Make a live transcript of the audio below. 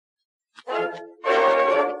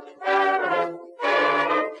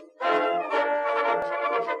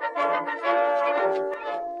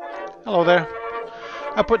Hello there.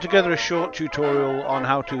 I put together a short tutorial on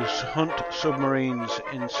how to hunt submarines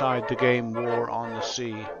inside the game War on the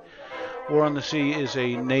Sea. War on the Sea is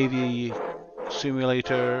a Navy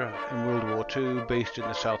simulator in World War II based in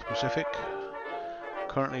the South Pacific.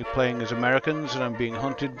 Currently playing as Americans and I'm being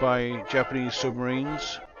hunted by Japanese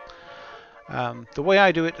submarines. The way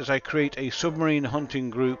I do it is I create a submarine hunting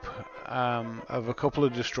group of a couple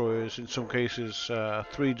of destroyers. In some cases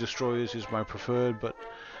 3 destroyers is my preferred, but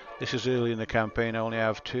this is early in the campaign, I only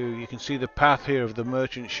have 2. You can see the path here of the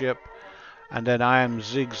merchant ship, and then I am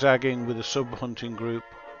zigzagging with a sub-hunting group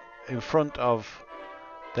in front of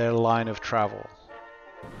their line of travel.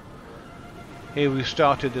 Here we've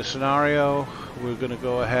started the scenario. We're going to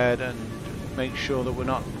go ahead and make sure that we're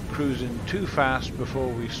not cruising too fast before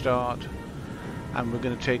we start, and we're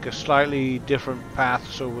going to take a slightly different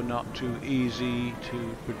path so we're not too easy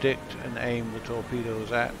to predict and aim the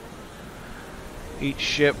torpedoes at. Each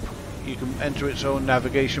ship, you can enter its own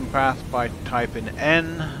navigation path by typing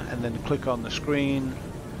N and then click on the screen,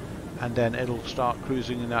 and then it'll start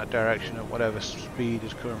cruising in that direction at whatever speed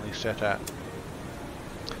is currently set at.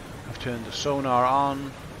 I've turned the sonar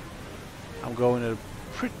on. I'm going at a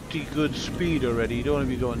pretty good speed already. You don't want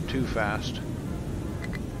to be going too fast.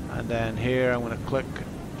 And then here I'm going to click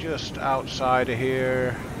just outside of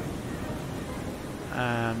here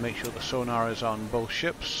and make sure the sonar is on both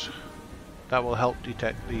ships. That will help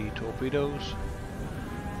detect the torpedoes,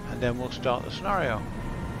 and then we'll start the scenario.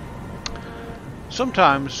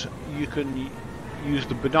 Sometimes you can use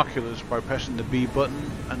the binoculars by pressing the B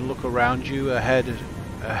button and look around you, ahead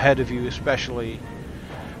of you, especially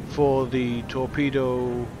for the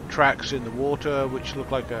torpedo tracks in the water, which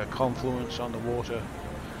look like a confluence on the water.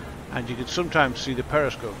 And you can sometimes see the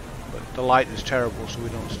periscope, but the light is terrible, so we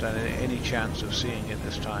don't stand any chance of seeing it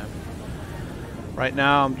this time. Right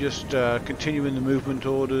now I'm just continuing the movement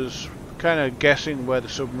orders, kind of guessing where the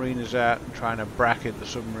submarine is at and trying to bracket the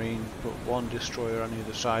submarine, put 1 destroyer on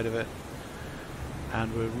either side of it.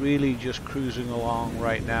 And we're really just cruising along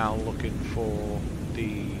right now looking for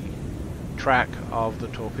the track of the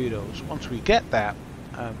torpedoes. Once we get that,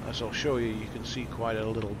 as I'll show you, you can see quite a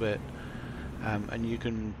little bit. And you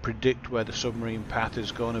can predict where the submarine path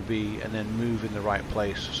is going to be and then move in the right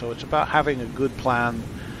place. So it's about having a good plan,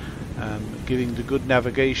 giving the good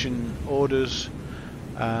navigation orders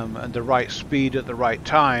and the right speed at the right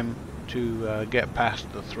time to get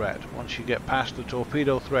past the threat. Once you get past the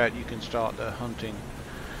torpedo threat, you can start the hunting.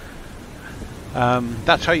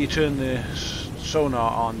 That's how you turn the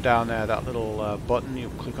sonar on down there, that little button. You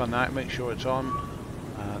click on that, make sure it's on.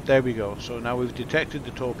 There we go. So now we've detected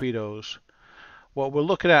the torpedoes. What we're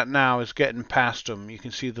looking at now is getting past them. You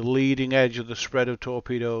can see the leading edge of the spread of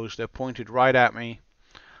torpedoes. They're pointed right at me.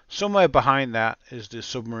 Somewhere behind that is the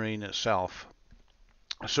submarine itself.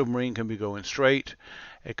 A submarine can be going straight,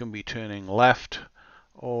 it can be turning left,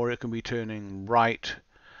 or it can be turning right,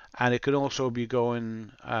 and it can also be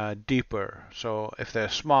going deeper. So if they're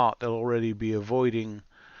smart, they'll already be avoiding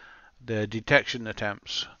the detection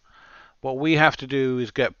attempts. What we have to do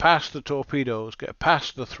is get past the torpedoes, get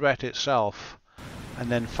past the threat itself, and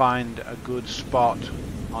then find a good spot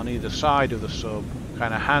on either side of the sub,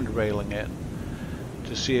 kind of hand railing it,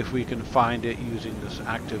 to see if we can find it using this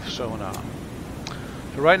active sonar.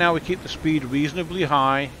 So right now we keep the speed reasonably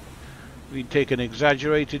high. We take an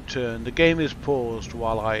exaggerated turn. The game is paused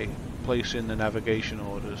while I place in the navigation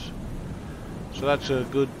orders. So that's a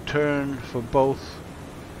good turn for both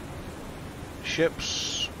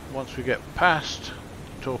ships. Once we get past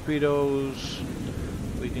torpedoes,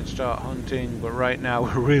 we can start hunting, but right now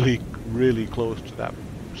we're really close to that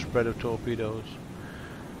spread of torpedoes.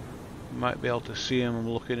 You might be able to see them. I'm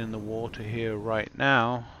looking in the water here right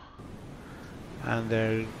now, and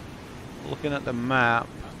they're looking at the map.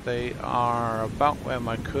 They are about where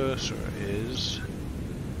my cursor is,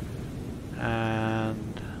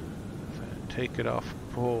 and if I take it off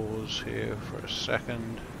pause here for a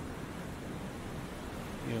second,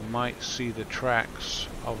 you might see the tracks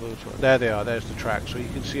of those. There they are, there's the tracks. So you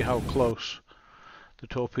can see how close the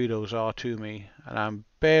torpedoes are to me, and I'm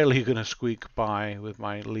barely going to squeak by with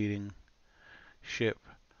my leading ship.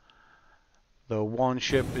 The one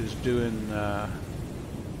ship is doing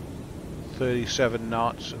 37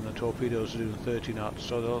 knots and the torpedoes are doing 30 knots,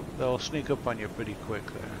 so they'll sneak up on you pretty quick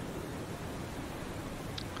there.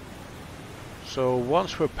 So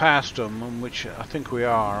once we're past them, which I think we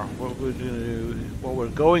are, what we're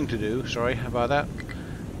going to do, sorry about that,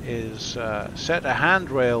 is set a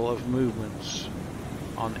handrail of movements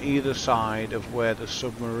on either side of where the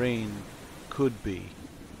submarine could be.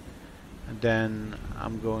 And then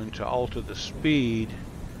I'm going to alter the speed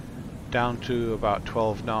down to about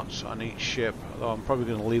 12 knots on each ship, although I'm probably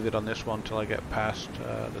going to leave it on this one till I get past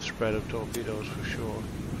the spread of torpedoes for sure.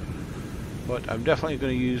 But I'm definitely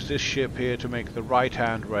going to use this ship here to make the right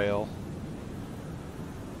hand rail,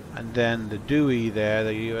 and then the Dewey there,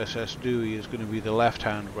 the USS Dewey, is going to be the left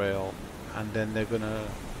hand rail, and then they're going to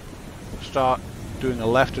start doing a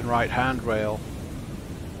left and right hand rail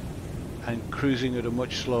and cruising at a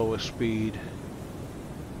much slower speed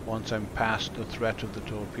once I'm past the threat of the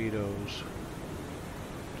torpedoes.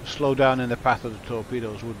 To slow down in the path of the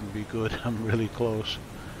torpedoes wouldn't be good. I'm really close.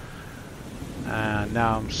 And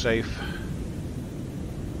now I'm safe.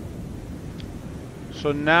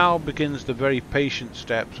 So now begins the very patient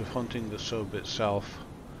steps of hunting the sub itself.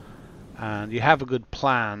 And you have a good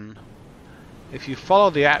plan. If you follow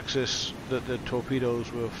the axis that the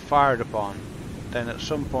torpedoes were fired upon, then at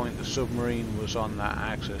some point the submarine was on that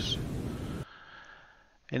axis.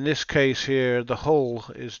 In this case here, the hull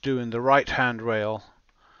is doing the right hand rail,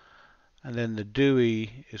 and then the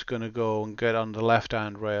Dewey is going to go and get on the left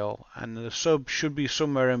hand rail, and the sub should be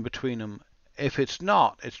somewhere in between them. If it's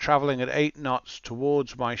not, it's traveling at 8 knots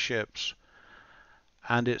towards my ships,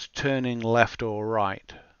 and it's turning left or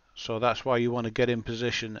right. So that's why you want to get in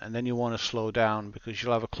position, and then you want to slow down, because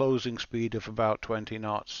you'll have a closing speed of about 20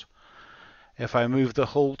 knots. If I move the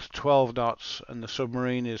hull to 12 knots and the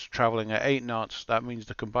submarine is traveling at 8 knots, that means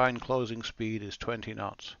the combined closing speed is 20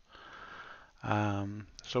 knots.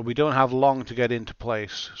 So we don't have long to get into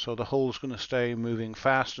place. So the hull's going to stay moving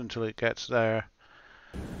fast until it gets there.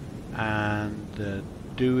 And the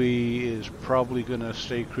Dewey is probably going to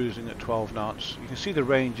stay cruising at 12 knots. You can see the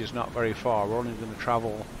range is not very far. We're only going to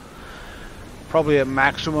travel probably at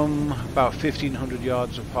maximum about 1,500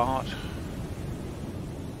 yards apart.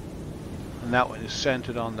 And that one is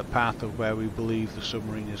centered on the path of where we believe the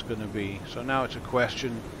submarine is going to be. So now it's a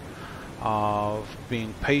question of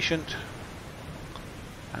being patient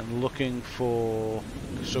and looking for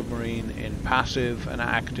the submarine in passive and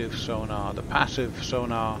active sonar. The passive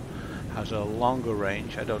sonar has a longer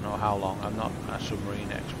range. I don't know how long. I'm not a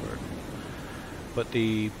submarine expert. But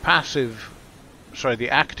the active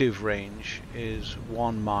range is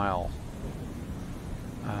 1 mile.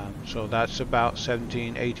 So that's about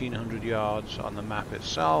 1,800 yards on the map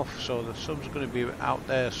itself. So the sub's going to be out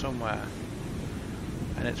there somewhere,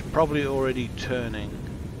 and it's probably already turning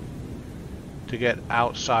to get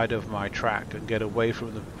outside of my track and get away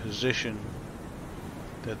from the position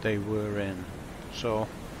that they were in. So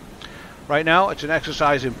right now it's an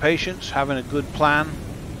exercise in patience, having a good plan,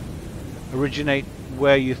 originate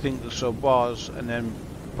where you think the sub was, and then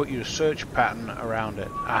put your search pattern around it.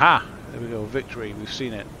 Aha! There we go, victory, we've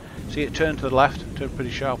seen it. See it turn to the left, turn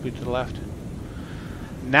pretty sharply to the left.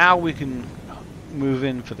 Now we can move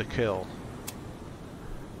in for the kill.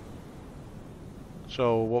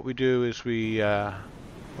 So what we do is we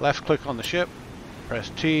left click on the ship,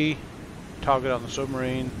 press T, target on the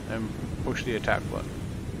submarine, and push the attack button.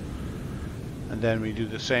 And then we do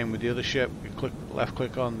the same with the other ship. We left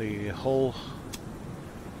click on the hull.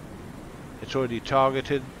 It's already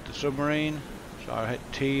targeted the submarine. So I hit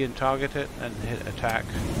T and target it and hit attack.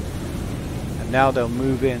 And now they'll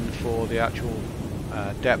move in for the actual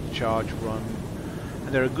depth charge run.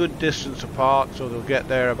 And they're a good distance apart, so they'll get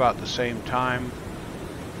there about the same time.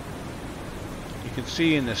 You can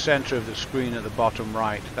see in the center of the screen at the bottom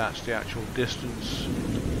right, that's the actual distance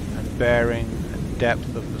and bearing and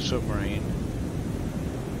depth of the submarine.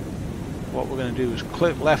 What we're going to do is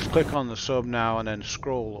left click on the sub now and then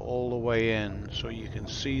scroll all the way in so you can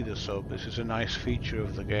see the sub. This is a nice feature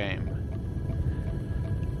of the game.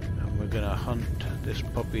 And we're going to hunt this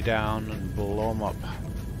puppy down and blow him up.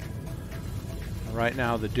 And right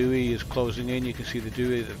now the Dewey is closing in. You can see the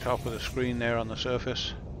Dewey at the top of the screen there on the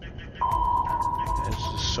surface. There's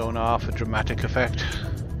the sonar for dramatic effect.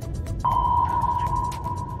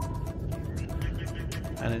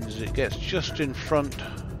 And as it gets just in front,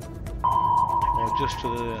 or just to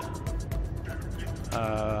the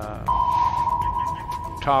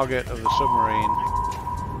target of the submarine,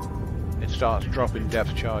 it starts dropping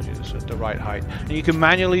depth charges at the right height. And you can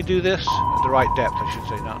manually do this at the right depth, I should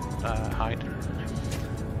say, not height.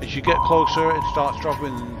 As you get closer, it starts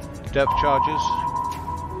dropping depth charges.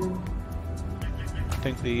 I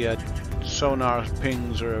think the sonar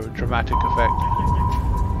pings are a dramatic effect.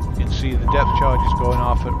 You can see the depth charge is going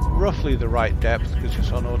off at roughly the right depth because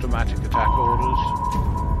it's on automatic attack orders.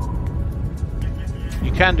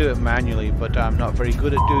 You can do it manually, but I'm not very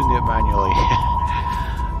good at doing it manually.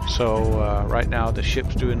 So right now the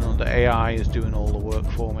ship's doing, the AI is doing all the work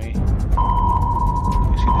for me.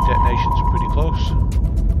 You see the detonations are pretty close.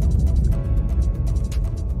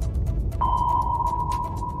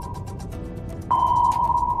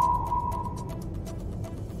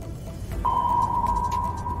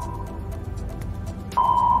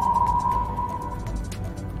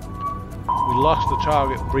 We lost the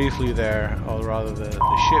target briefly there, or rather the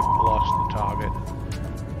ship lost the target,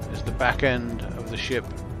 as the back end of the ship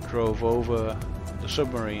drove over the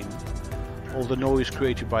submarine. All the noise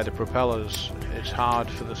created by the propellers, it's hard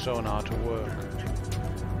for the sonar to work.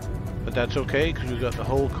 But that's okay, because we've got the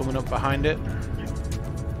hull coming up behind it.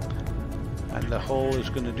 And the hull is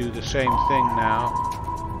going to do the same thing now.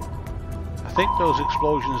 I think those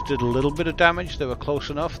explosions did a little bit of damage. They were close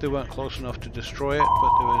enough. They weren't close enough to destroy it,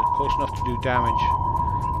 but they were close enough to do damage.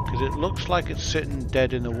 Because it looks like it's sitting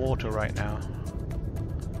dead in the water right now.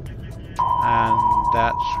 And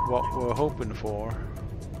that's what we're hoping for.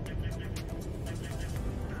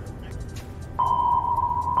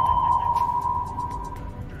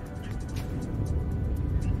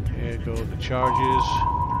 Here go the charges.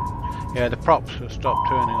 Yeah, the props have stopped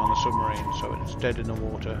turning on the submarine, so it's dead in the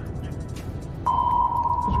water.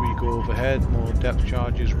 As we go overhead, more depth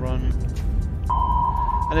charges run.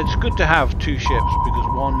 And it's good to have two ships, because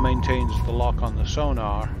one maintains the lock on the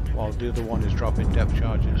sonar, while the other one is dropping depth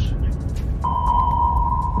charges.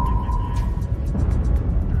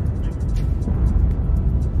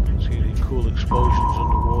 See the cool explosions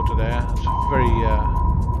underwater there. It's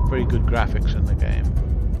very good graphics in the game.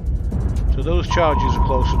 So those charges are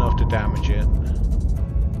close enough to damage it.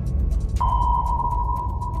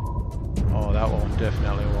 Oh, that one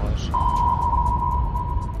definitely was.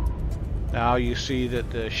 Now you see that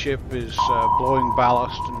the ship is blowing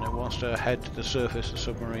ballast and it wants to head to the surface, the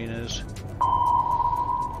submarine is.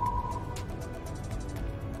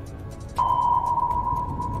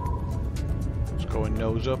 It's going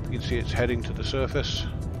nose up, you can see it's heading to the surface.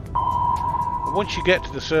 Once you get to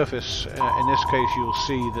the surface, in this case you'll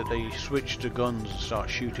see that they switch to guns and start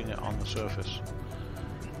shooting it on the surface.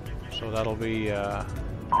 So that'll be a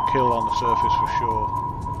kill on the surface for sure.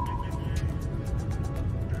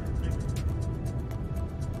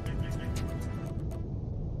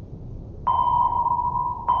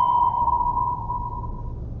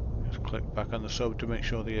 Just click back on the sub to make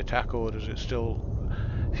sure the attack orders, it's still...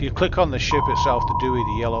 If you click on the ship itself, the Dewey,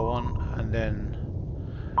 the yellow one, and then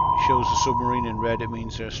shows the submarine in red, it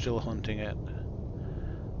means they're still hunting it.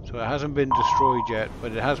 So it hasn't been destroyed yet,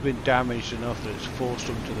 but it has been damaged enough that it's forced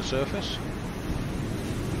them to the surface.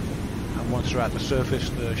 And once they're at the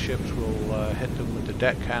surface, the ships will hit them with the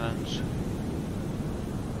deck cannons.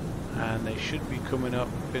 And they should be coming up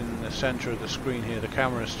in the center of the screen here. The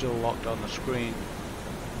camera is still locked on the screen.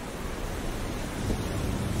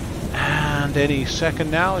 And any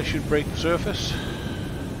second now, it should break the surface.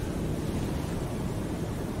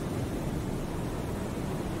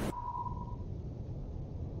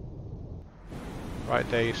 Right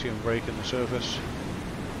there you see them breaking the surface.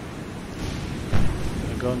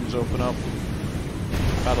 The guns open up.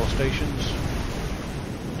 Battle stations.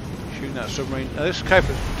 Shooting that submarine. Now this type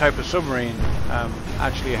of submarine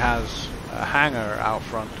actually has a hangar out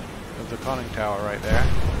front of the conning tower right there.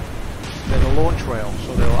 Then a launch rail,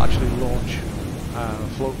 so they'll actually launch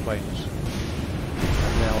float planes.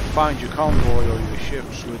 And they'll find your convoy or your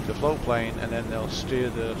ships with the float plane, and then they'll steer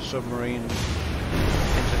the submarine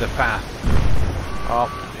into the path. Oh,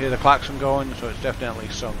 hear the klaxon going, so it's definitely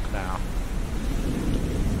sunk now.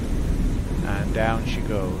 And down she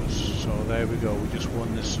goes. So there we go, we just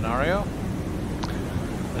won this scenario.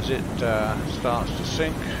 As it starts to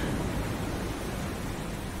sink.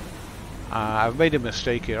 I've made a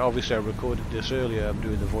mistake here. Obviously I recorded this earlier, I'm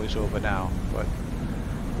doing the voiceover now. But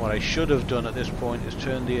what I should have done at this point is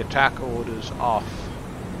turn the attack orders off.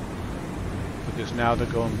 Because now they're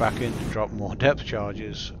going back in to drop more depth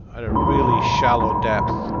charges at a really shallow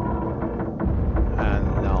depth,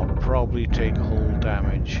 and I'll probably take hull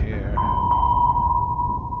damage here.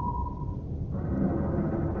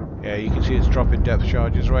 Yeah, you can see it's dropping depth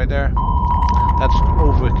charges right there. That's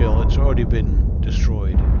overkill, it's already been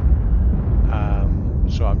destroyed.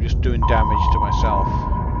 So I'm just doing damage to myself.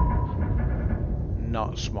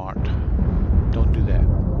 Not smart. Don't do that.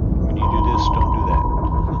 When you do this, don't do that.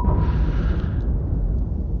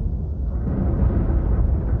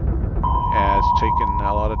 Yeah, it's taking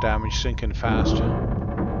a lot of damage, sinking fast.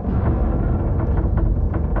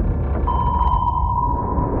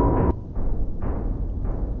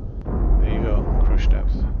 There you go, crush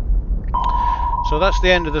depth. So that's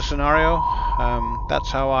the end of the scenario.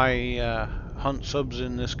 That's how I hunt subs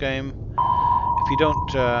in this game. If you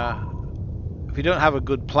don't have a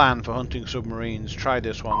good plan for hunting submarines, try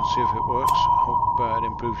this one, see if it works. Hope it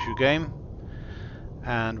improves your game.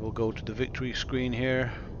 And we'll go to the victory screen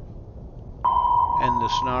here. End the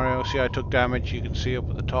scenario. See, I took damage, you can see up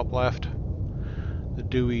at the top left. The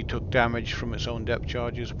Dewey took damage from its own depth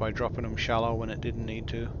charges by dropping them shallow when it didn't need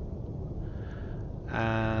to.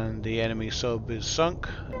 and the enemy sub is sunk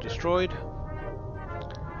and destroyed,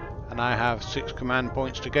 and I have 6 command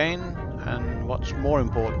points to gain, and what's more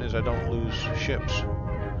important is I don't lose ships.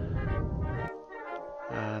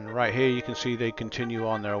 And right here you can see they continue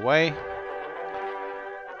on their way.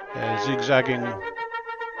 They're zigzagging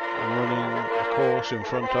and running a course in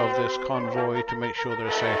front of this convoy to make sure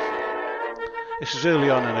they're safe. This is early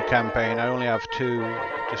on in the campaign. I only have 2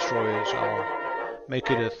 destroyers. I'll make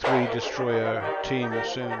it a 3 destroyer team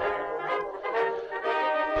soon.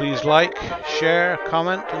 Please like, share,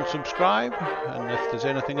 comment and subscribe, and if there's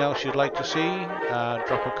anything else you'd like to see,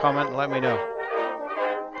 drop a comment and let me know.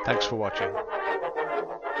 Thanks for watching.